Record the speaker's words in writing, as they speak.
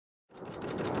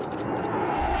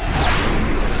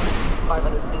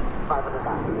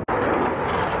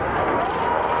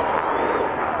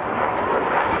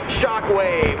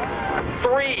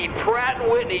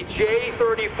Whitney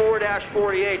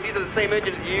J34-48. These are the same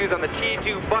engines you use on the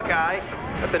T2 Buckeye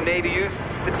that the Navy used,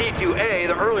 the T2A,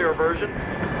 the earlier version.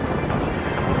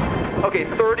 Okay,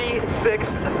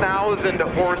 36,000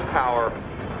 horsepower.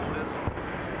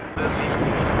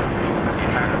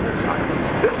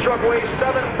 This truck weighs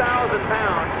 7,000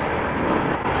 pounds.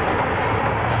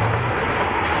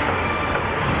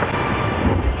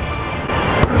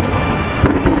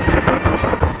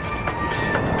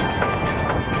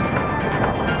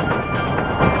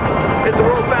 It's the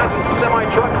world's fastest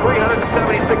semi-truck,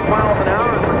 376 miles an hour,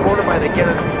 as recorded by the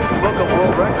Guinness Book of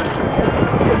World Records.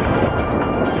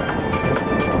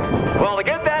 Well, to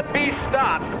get that beast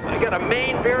stopped, I got a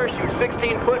main parachute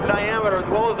 16-foot diameter as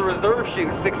well as a reserve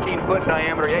chute 16-foot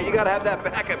diameter. Yeah, you got to have that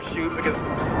backup chute because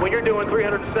when you're doing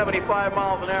 375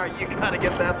 miles an hour, you got to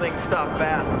get that thing stopped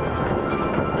fast.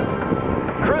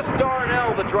 Chris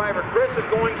Darnell, the driver. Chris is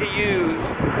going to use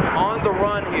on the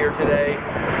run here today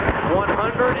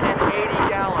 180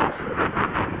 gallons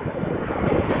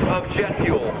of jet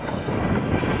fuel.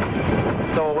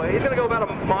 So he's going to go about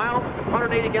a mile,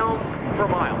 180 gallons per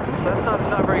mile. So that's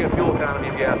not very good fuel economy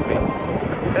if you ask me.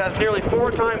 That's nearly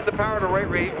 4 times the power to weight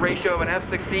ratio of an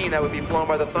F-16 that would be flown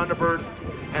by the Thunderbirds,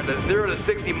 and the 0 to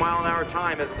 60 mile an hour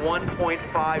time is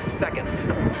 1.5 seconds.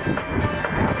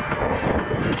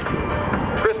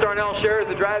 Chris Darnell shares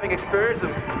the driving experience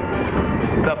of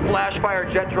the flash fire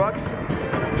jet trucks.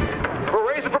 We're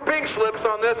racing for pink slips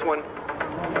on this one.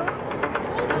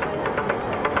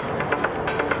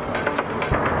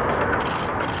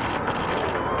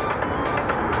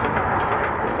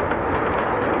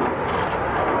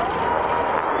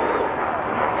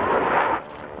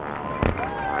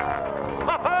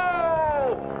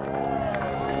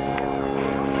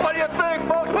 What do you think,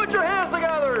 folks? Put your hands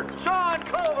together. John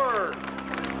Culver,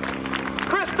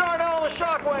 Chris Darnell, the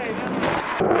Shockwave.